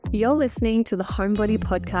You're listening to the Homebody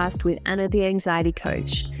Podcast with Anna the Anxiety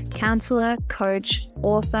Coach, counselor, coach,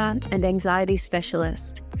 author, and anxiety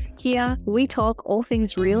specialist. Here, we talk all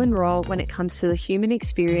things real and raw when it comes to the human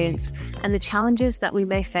experience and the challenges that we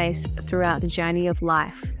may face throughout the journey of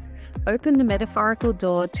life. Open the metaphorical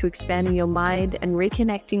door to expanding your mind and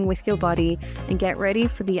reconnecting with your body, and get ready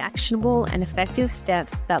for the actionable and effective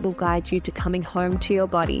steps that will guide you to coming home to your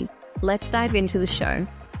body. Let's dive into the show.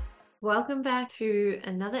 Welcome back to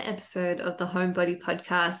another episode of the Homebody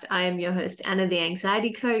Podcast. I am your host, Anna the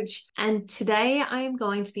Anxiety Coach, and today I am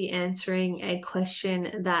going to be answering a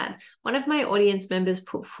question that one of my audience members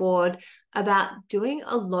put forward about doing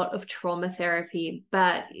a lot of trauma therapy,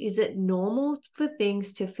 but is it normal for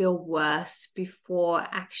things to feel worse before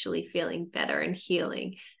actually feeling better and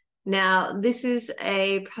healing? Now, this is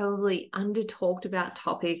a probably under-talked about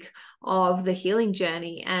topic of the healing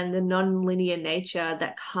journey and the non-linear nature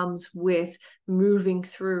that comes with moving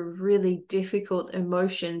through really difficult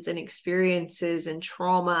emotions and experiences and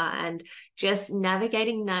trauma, and just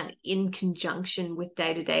navigating that in conjunction with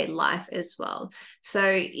day-to-day life as well. So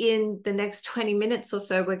in the next 20 minutes or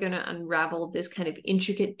so, we're going to unravel this kind of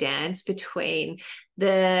intricate dance between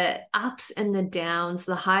the ups and the downs,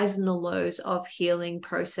 the highs and the lows of healing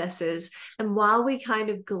processes. And while we kind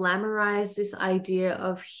of glamorize this idea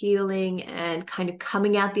of healing and kind of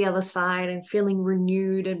coming out the other side and feeling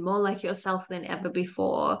renewed and more like yourself than ever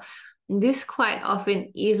before, this quite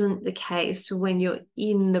often isn't the case when you're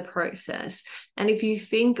in the process. And if you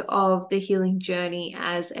think of the healing journey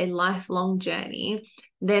as a lifelong journey,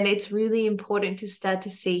 then it's really important to start to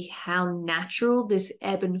see how natural this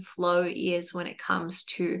ebb and flow is when it comes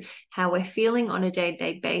to how we're feeling on a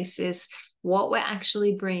day-to-day basis, what we're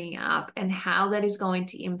actually bringing up, and how that is going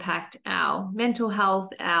to impact our mental health,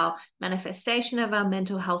 our manifestation of our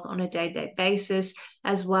mental health on a day-to-day basis,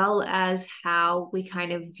 as well as how we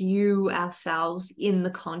kind of view ourselves in the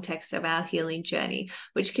context of our healing journey,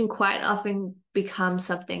 which can quite often become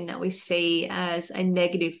something that we see as a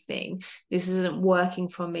negative thing. This isn't working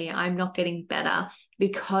for me. I'm not getting better,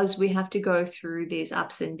 because we have to go through these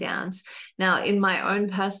ups and downs. Now, in my own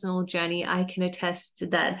personal journey, I can attest to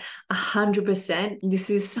that 100%. This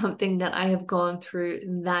is something that I have gone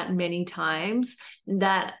through that many times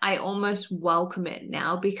that I almost welcome it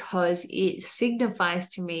now, because it signifies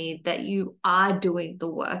to me that you are doing the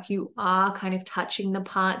work. You are kind of touching the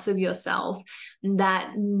parts of yourself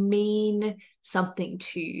that mean something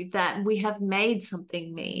to you, that we have made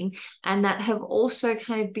something mean, and that have also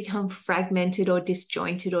kind of become fragmented or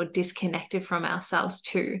disjointed or disconnected from ourselves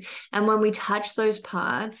too. And when we touch those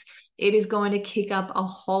parts, it is going to kick up a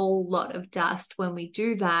whole lot of dust when we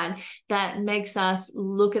do that. That makes us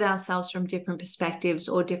look at ourselves from different perspectives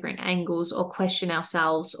or different angles, or question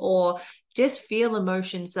ourselves, or just feel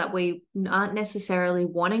emotions that we aren't necessarily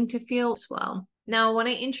wanting to feel as well. Now, I want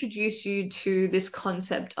to introduce you to this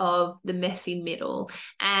concept of the messy middle.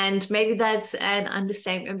 And maybe that's an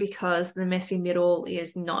understatement, because the messy middle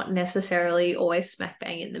is not necessarily always smack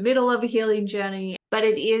bang in the middle of a healing journey, but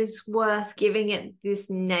it is worth giving it this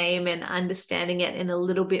name and understanding it in a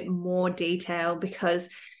little bit more detail, because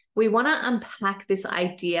we want to unpack this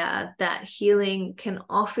idea that healing can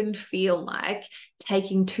often feel like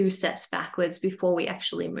taking 2 steps backwards before we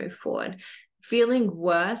actually move forward. Feeling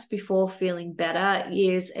worse before feeling better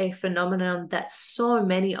is a phenomenon that so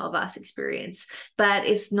many of us experience, but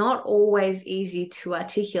it's not always easy to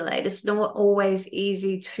articulate. It's not always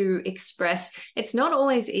easy to express. It's not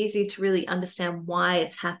always easy to really understand why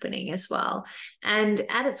it's happening as well. And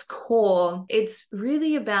at its core, it's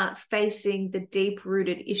really about facing the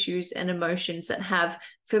deep-rooted issues and emotions that have,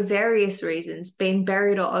 for various reasons, been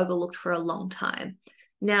buried or overlooked for a long time.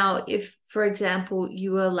 Now, if, for example,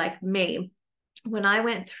 you were like me, when I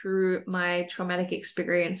went through my traumatic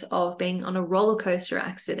experience of being on a roller coaster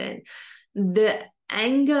accident, the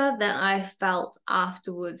anger that I felt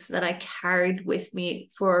afterwards, that I carried with me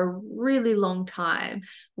for a really long time,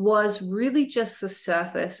 was really just the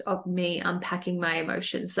surface of me unpacking my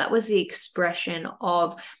emotions. That was the expression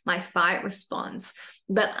of my fight response.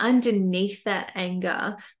 But underneath that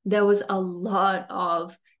anger, there was a lot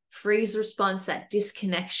of freeze response, that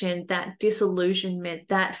disconnection, that disillusionment,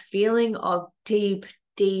 that feeling of deep,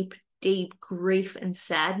 deep, deep grief and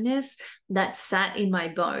sadness that sat in my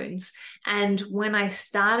bones. And when I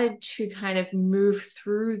started to kind of move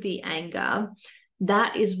through the anger,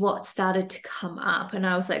 that is what started to come up. And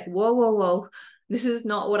I was like, whoa, whoa, whoa. this is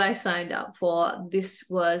not what I signed up for. This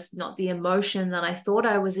was not the emotion that I thought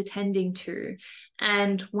I was attending to.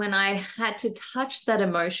 And when I had to touch that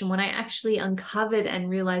emotion, when I actually uncovered and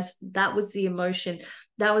realized that was the emotion,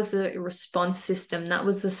 that was a response system, that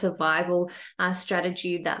was a survival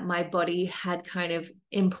strategy that my body had kind of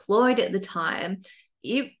employed at the time,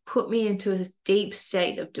 it put me into a deep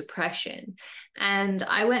state of depression. And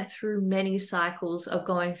I went through many cycles of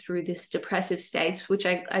going through this depressive states, which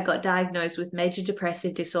I got diagnosed with major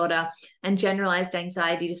depressive disorder and generalized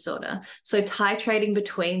anxiety disorder. So titrating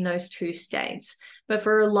between those two states. But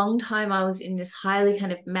for a long time, I was in this highly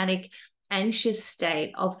kind of manic, anxious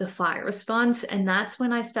state of the fight response. And that's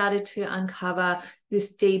when I started to uncover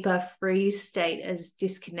this deeper freeze state as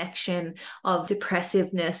disconnection of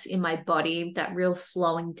depressiveness in my body, that real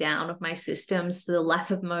slowing down of my systems, the lack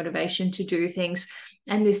of motivation to do things,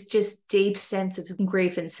 and this just deep sense of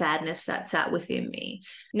grief and sadness that sat within me.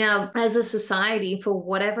 Now, as a society, for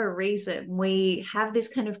whatever reason, we have this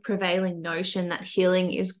kind of prevailing notion that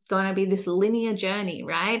healing is going to be this linear journey,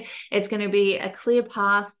 right? It's going to be a clear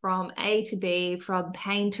path from A to B, from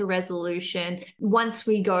pain to resolution. Once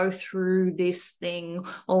we go through this thing,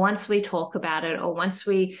 or once we talk about it, or once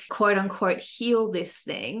we quote unquote heal this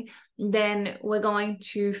thing, then we're going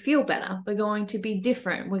to feel better. We're going to be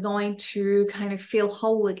different. We're going to kind of feel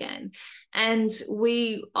whole again. And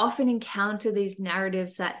we often encounter these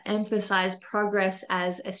narratives that emphasize progress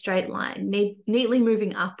as a straight line, neatly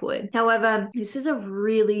moving upward. However, this is a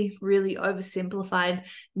really, really oversimplified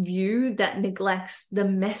view that neglects the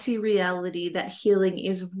messy reality that healing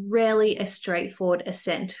is rarely a straightforward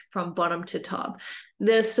ascent from bottom to top.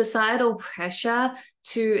 The societal pressure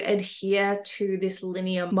to adhere to this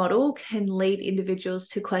linear model can lead individuals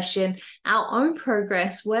to question our own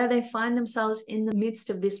progress, where they find themselves in the midst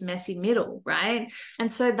of this messy middle, right?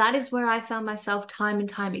 And so that is where I found myself time and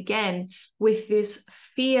time again with this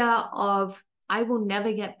fear of I will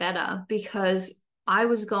never get better, because I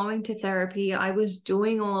was going to therapy, I was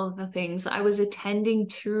doing all of the things, I was attending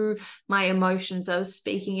to my emotions, I was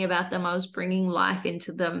speaking about them, I was bringing life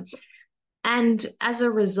into them. And as a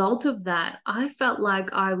result of that, I felt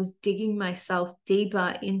like I was digging myself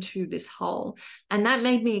deeper into this hole. And that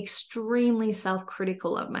made me extremely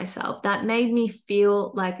self-critical of myself. That made me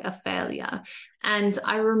feel like a failure. And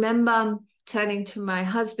I remember turning to my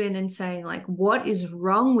husband and saying, like, what is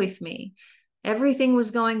wrong with me? Everything was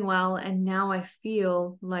going well, and now I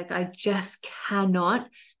feel like I just cannot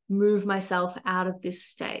move myself out of this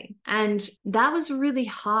state. And that was really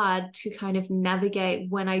hard to kind of navigate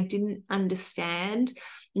when I didn't understand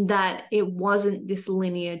that it wasn't this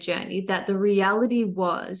linear journey, that the reality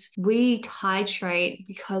was we titrate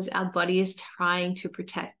because our body is trying to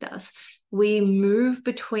protect us. We move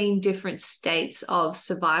between different states of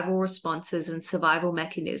survival responses and survival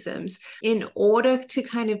mechanisms in order to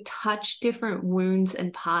kind of touch different wounds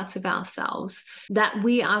and parts of ourselves that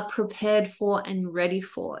we are prepared for and ready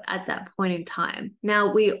for at that point in time.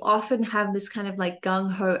 Now, we often have this kind of like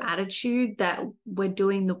gung-ho attitude that we're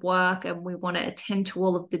doing the work and we want to attend to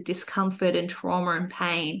all of the discomfort and trauma and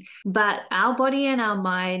pain. But our body and our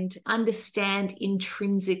mind understand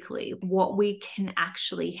intrinsically what we can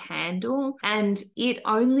actually handle. And it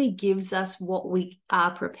only gives us what we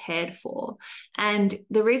are prepared for. And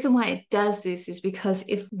the reason why it does this is because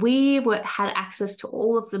if we had access to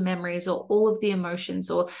all of the memories or all of the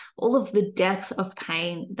emotions or all of the depth of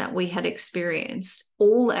pain that we had experienced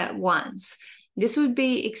all at once, this would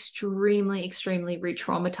be extremely, extremely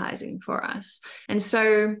re-traumatizing for us. And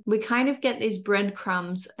so we kind of get these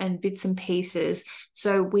breadcrumbs and bits and pieces.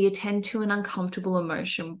 So we attend to an uncomfortable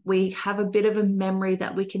emotion. We have a bit of a memory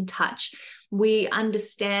that we can touch. We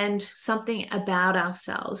understand something about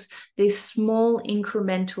ourselves, this small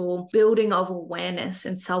incremental building of awareness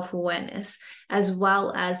and self-awareness, as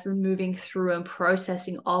well as the moving through and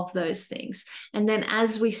processing of those things. And then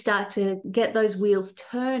as we start to get those wheels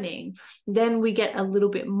turning, then we get a little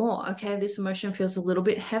bit more. Okay, this emotion feels a little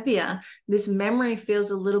bit heavier. This memory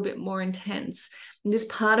feels a little bit more intense. This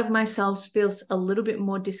part of myself feels a little bit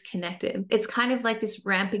more disconnected. It's kind of like this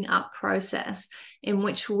ramping up process in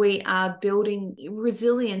which we are building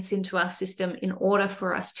resilience into our system in order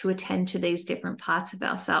for us to attend to these different parts of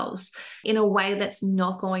ourselves in a way that's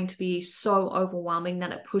not going to be so overwhelming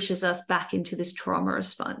that it pushes us back into this trauma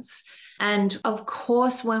response. And of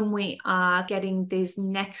course, when we are getting these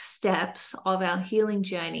next steps of our healing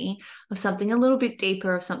journey, of something a little bit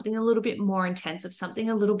deeper, of something a little bit more intense, of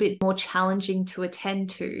something a little bit more challenging to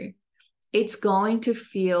attend to, it's going to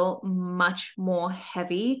feel much more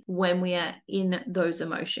heavy when we are in those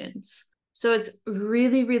emotions. So it's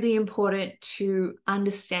really, really important to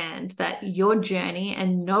understand that your journey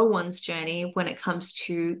and no one's journey when it comes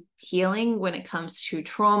to healing, when it comes to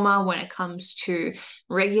trauma, when it comes to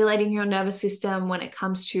regulating your nervous system, when it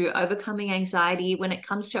comes to overcoming anxiety, when it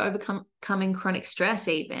comes to overcoming chronic stress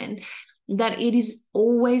even, that it is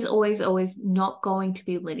always, always, always not going to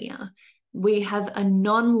be linear. We have a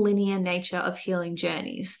non-linear nature of healing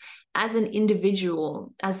journeys. As an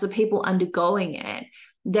individual, as the people undergoing it,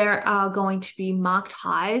 there are going to be marked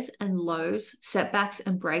highs and lows, setbacks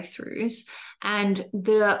and breakthroughs. And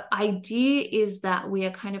the idea is that we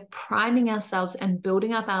are kind of priming ourselves and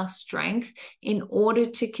building up our strength in order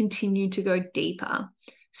to continue to go deeper.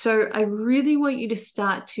 So I really want you to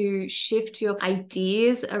start to shift your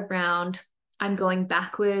ideas around, I'm going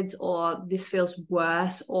backwards, or this feels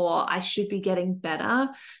worse, or I should be getting better,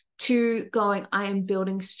 to going, I am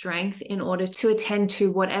building strength in order to attend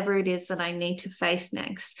to whatever it is that I need to face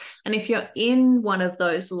next. And if you're in one of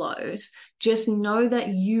those lows, just know that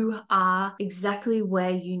you are exactly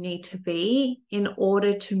where you need to be in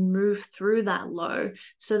order to move through that low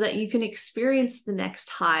so that you can experience the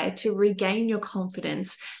next high to regain your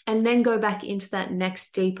confidence and then go back into that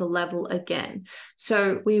next deeper level again.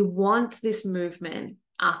 So we want this movement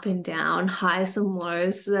up and down, highs and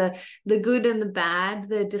lows, the good and the bad,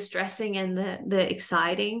 the distressing and the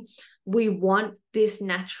exciting. We want this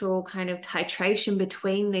natural kind of titration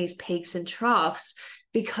between these peaks and troughs,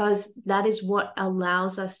 because that is what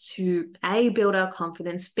allows us to A, build our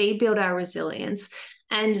confidence, B, build our resilience,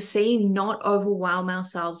 and C, not overwhelm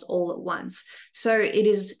ourselves all at once. So it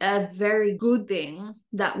is a very good thing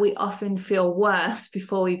that we often feel worse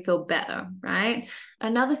before we feel better, right?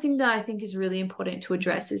 Another thing that I think is really important to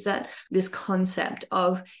address is that this concept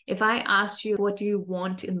of, if I asked you, what do you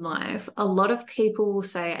want in life? A lot of people will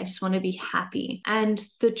say, I just want to be happy. And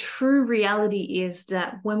the true reality is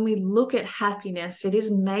that when we look at happiness, it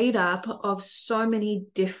is made up of so many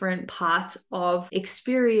different parts of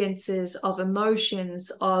experiences, of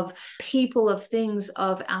emotions, of people, of things,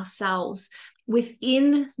 of ourselves.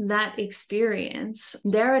 Within that experience,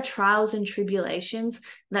 there are trials and tribulations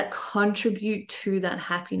that contribute to that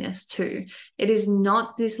happiness too. It is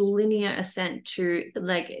not this linear ascent to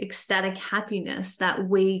like ecstatic happiness that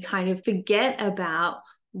we kind of forget about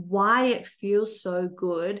why it feels so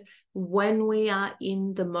good when we are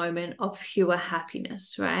in the moment of pure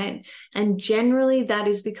happiness, right? And generally that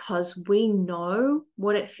is because we know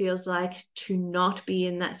what it feels like to not be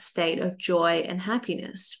in that state of joy and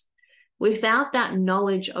happiness. Without that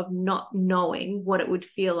knowledge of not knowing what it would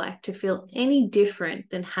feel like to feel any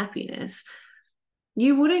different than happiness,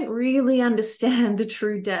 you wouldn't really understand the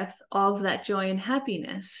true depth of that joy and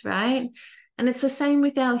happiness, right? And it's the same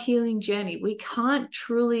with our healing journey. We can't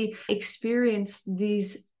truly experience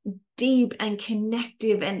these deep and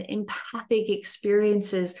connective and empathic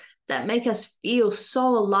experiences that make us feel so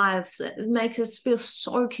alive, that makes us feel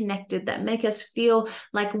so connected, that make us feel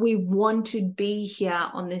like we want to be here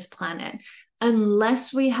on this planet,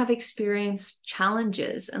 unless we have experienced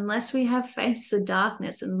challenges, unless we have faced the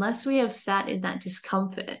darkness, unless we have sat in that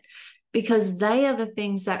discomfort. Because they are the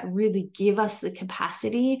things that really give us the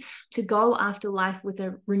capacity to go after life with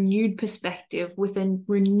a renewed perspective, with a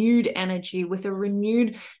renewed energy, with a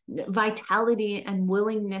renewed vitality and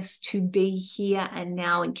willingness to be here and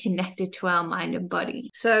now and connected to our mind and body.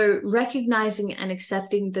 So recognizing and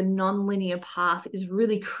accepting the non-linear path is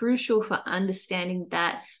really crucial for understanding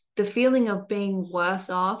that the feeling of being worse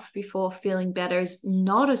off before feeling better is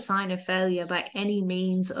not a sign of failure by any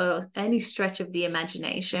means or any stretch of the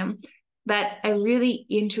imagination, but a really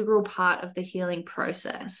integral part of the healing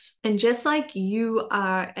process. And just like you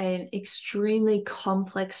are an extremely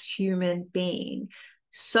complex human being,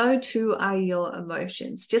 so too are your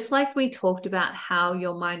emotions. Just like we talked about how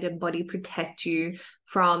your mind and body protect you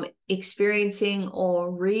from experiencing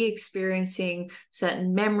or re-experiencing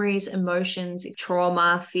certain memories, emotions,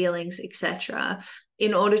 trauma, feelings, etc.,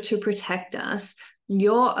 in order to protect us,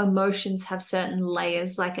 your emotions have certain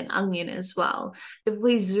layers like an onion as well. If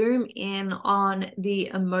we zoom in on the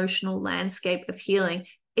emotional landscape of healing,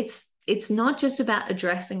 it's not just about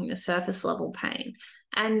addressing the surface level pain.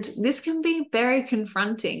 And this can be very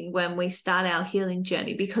confronting when we start our healing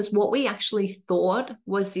journey, because what we actually thought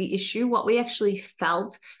was the issue, what we actually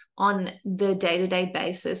felt on the day-to-day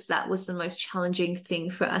basis that was the most challenging thing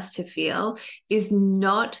for us to feel, is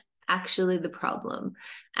not actually the problem.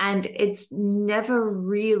 And it's never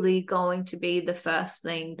really going to be the first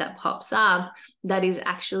thing that pops up that is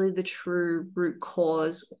actually the true root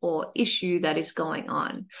cause or issue that is going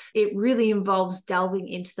on. It really involves delving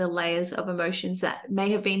into the layers of emotions that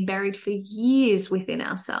may have been buried for years within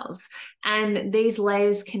ourselves. And these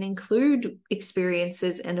layers can include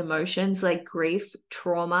experiences and emotions like grief,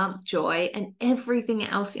 trauma, joy, and everything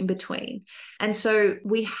else in between. And so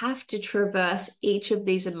we have to traverse each of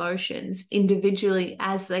these emotions individually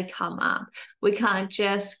as they come up. We can't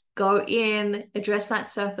just go in, address that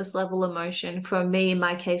surface level emotion. For me, in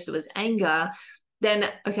my case, it was anger. Then,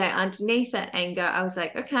 okay, underneath that anger, I was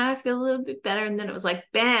like, okay, I feel a little bit better. And then it was like,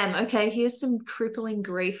 bam, okay, here's some crippling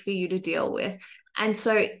grief for you to deal with. And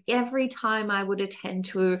so every time I would attend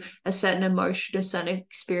to a certain emotion, a certain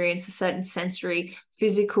experience, a certain sensory,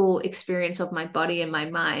 physical experience of my body and my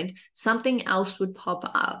mind, something else would pop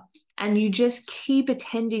up. And you just keep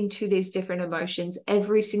attending to these different emotions,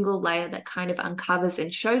 every single layer that kind of uncovers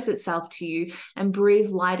and shows itself to you, and breathe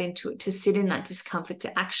light into it to sit in that discomfort,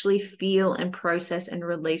 to actually feel and process and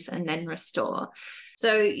release and then restore.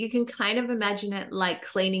 So you can kind of imagine it like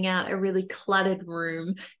cleaning out a really cluttered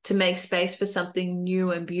room to make space for something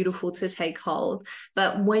new and beautiful to take hold.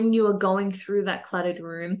 But when you are going through that cluttered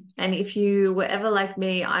room, and if you were ever like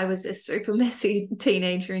me, I was a super messy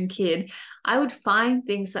teenager and kid, I would find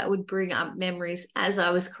things that would bring up memories as I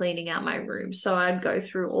was cleaning out my room. So I'd go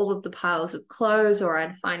through all of the piles of clothes, or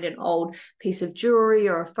I'd find an old piece of jewelry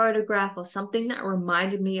or a photograph or something that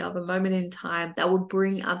reminded me of a moment in time that would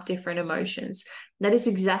bring up different emotions. That is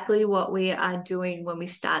exactly what we are doing when we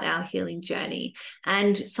start our healing journey.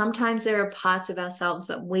 And sometimes there are parts of ourselves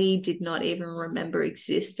that we did not even remember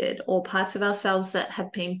existed, or parts of ourselves that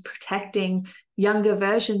have been protecting younger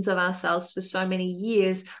versions of ourselves for so many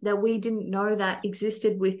years that we didn't know that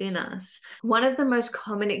existed within us. One of the most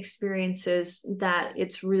common experiences that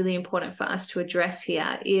it's really important for us to address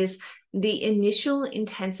here is the initial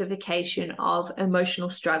intensification of emotional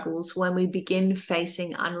struggles when we begin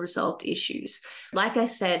facing unresolved issues. Like I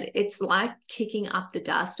said, it's like kicking up the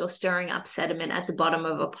dust or stirring up sediment at the bottom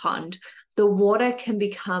of a pond. The water can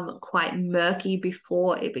become quite murky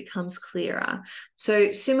before it becomes clearer.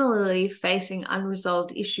 So similarly, facing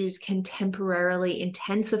unresolved issues can temporarily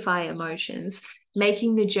intensify emotions,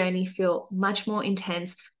 making the journey feel much more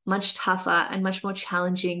intense, much tougher, and much more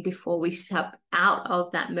challenging before we step out of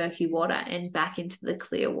that murky water and back into the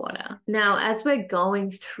clear water. Now, as we're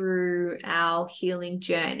going through our healing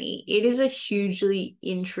journey, it is a hugely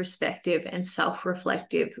introspective and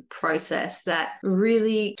self-reflective process that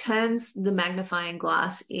really turns the magnifying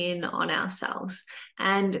glass in on ourselves.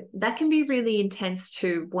 And that can be really intense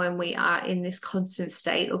too when we are in this constant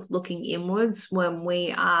state of looking inwards, when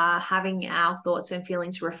we are having our thoughts and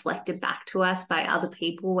feelings reflected back to us by other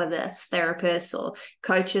people, whether that's therapists or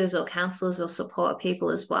coaches or counselors or support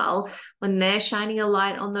people as well. When they're shining a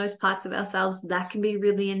light on those parts of ourselves, that can be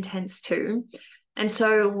really intense too. And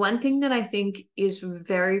so one thing that I think is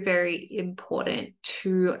very, very important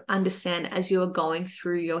to understand as you're going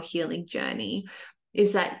through your healing journey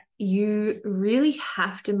is that you really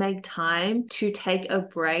have to make time to take a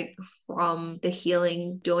break from the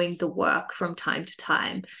healing, doing the work from time to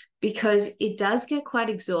time, because it does get quite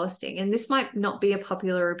exhausting. And this might not be a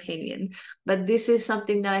popular opinion, but this is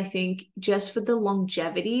something that I think just for the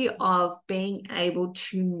longevity of being able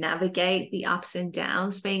to navigate the ups and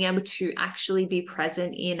downs, being able to actually be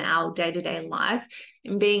present in our day-to-day life,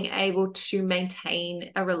 and being able to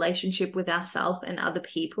maintain a relationship with ourselves and other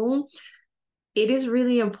people, it is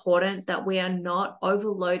really important that we are not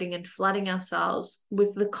overloading and flooding ourselves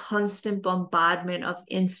with the constant bombardment of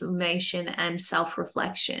information and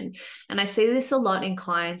self-reflection. And I see this a lot in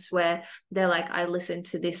clients where they're like, I listen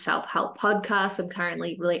to this self-help podcast, I'm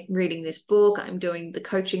currently reading this book, I'm doing the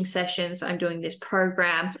coaching sessions, I'm doing this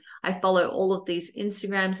program, I follow all of these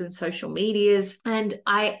Instagrams and social medias, and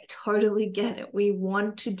I totally get it. We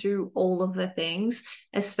want to do all of the things,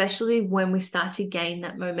 especially when we start to gain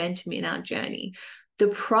that momentum in our journey. The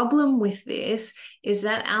problem with this is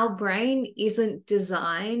that our brain isn't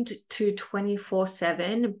designed to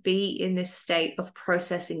 24/7 be in this state of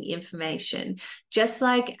processing information. Just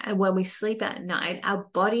like when we sleep at night, our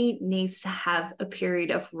body needs to have a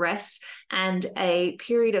period of rest and a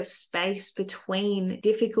period of space between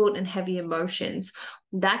difficult and heavy emotions.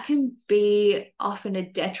 That can be often a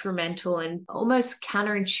detrimental and almost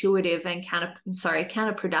counterintuitive and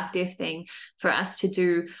counterproductive thing for us to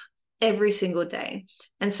do every single day.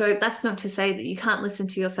 And so that's not to say that you can't listen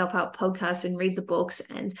to your self-help podcasts and read the books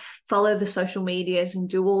and follow the social medias and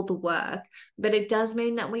do all the work. But it does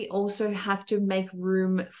mean that we also have to make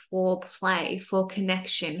room for play, for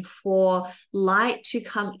connection, for light to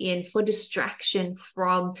come in, for distraction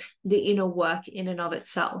from the inner work in and of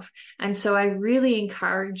itself. And so I really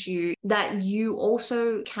encourage you that you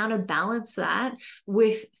also counterbalance that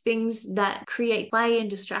with things that create play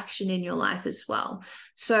and distraction in your life as well.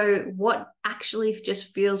 So what actually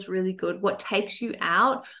just feels really good, what takes you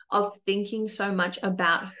out of thinking so much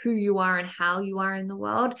about who you are and how you are in the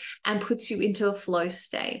world and puts you into a flow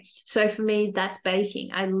state. So for me, that's baking.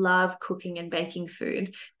 I love cooking and baking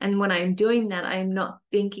food. And when I'm doing that, I'm not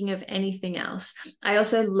thinking of anything else. I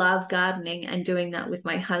also love gardening and doing that with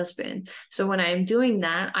my husband. So when I'm doing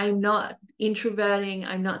that, I'm not introverting.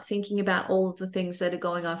 I'm not thinking about all of the things that are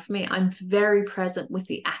going on for me. I'm very present with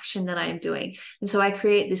the action that I'm doing. And so I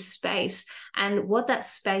create this space. And what that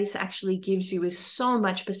space actually gives you is so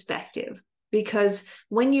much perspective, because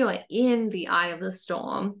when you are in the eye of the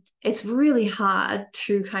storm, it's really hard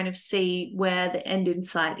to kind of see where the end in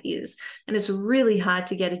sight is. And it's really hard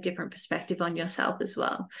to get a different perspective on yourself as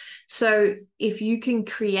well. So if you can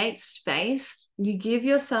create space, you give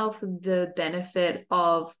yourself the benefit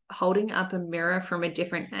of holding up a mirror from a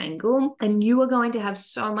different angle, and you are going to have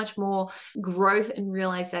so much more growth and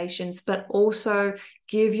realizations, but also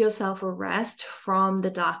give yourself a rest from the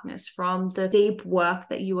darkness, from the deep work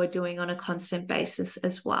that you are doing on a constant basis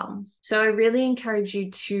as well. So I really encourage you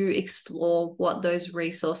to explore what those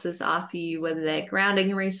resources are for you, whether they're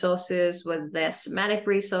grounding resources, whether they're somatic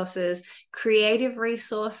resources. Creative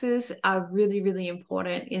resources are really, really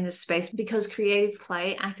important in this space, because creative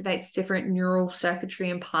play activates different neural circuitry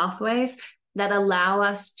and pathways that allow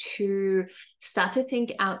us to start to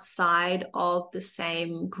think outside of the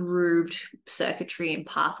same grooved circuitry and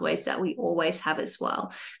pathways that we always have as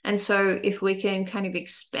well. And so if we can kind of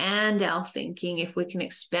expand our thinking, if we can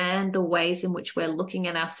expand the ways in which we're looking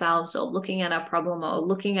at ourselves or looking at our problem or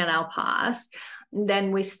looking at our past,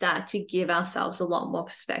 then we start to give ourselves a lot more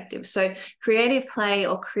perspective. So creative play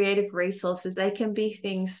or creative resources, they can be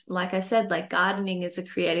things, like I said, like gardening is a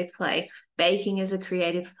creative play. Baking is a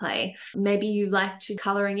creative play. Maybe you like to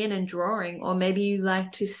coloring in and drawing, or maybe you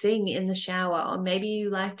like to sing in the shower, or maybe you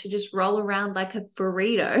like to just roll around like a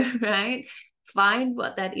burrito, right? Find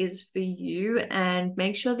what that is for you and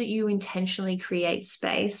make sure that you intentionally create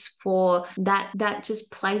space for that just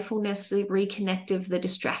playfulness, the reconnective, the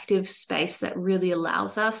distractive space that really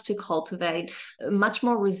allows us to cultivate much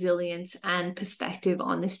more resilience and perspective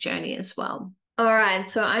on this journey as well. All right,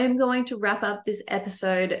 so I am going to wrap up this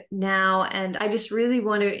episode now, and I just really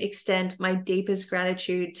want to extend my deepest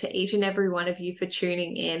gratitude to each and every one of you for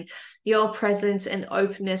tuning in. Your presence and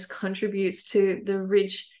openness contributes to the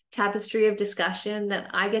rich tapestry of discussion that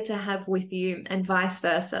I get to have with you, and vice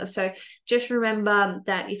versa. So just remember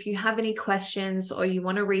that if you have any questions, or you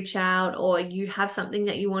want to reach out, or you have something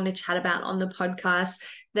that you want to chat about on the podcast,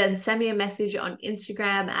 then send me a message on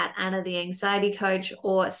Instagram at Anna the Anxiety Coach,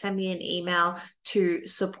 or send me an email to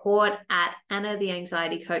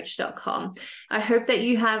support@annatheanxietycoach.com. I hope that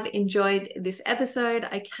you have enjoyed this episode.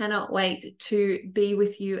 I cannot wait to be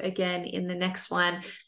with you again in the next one.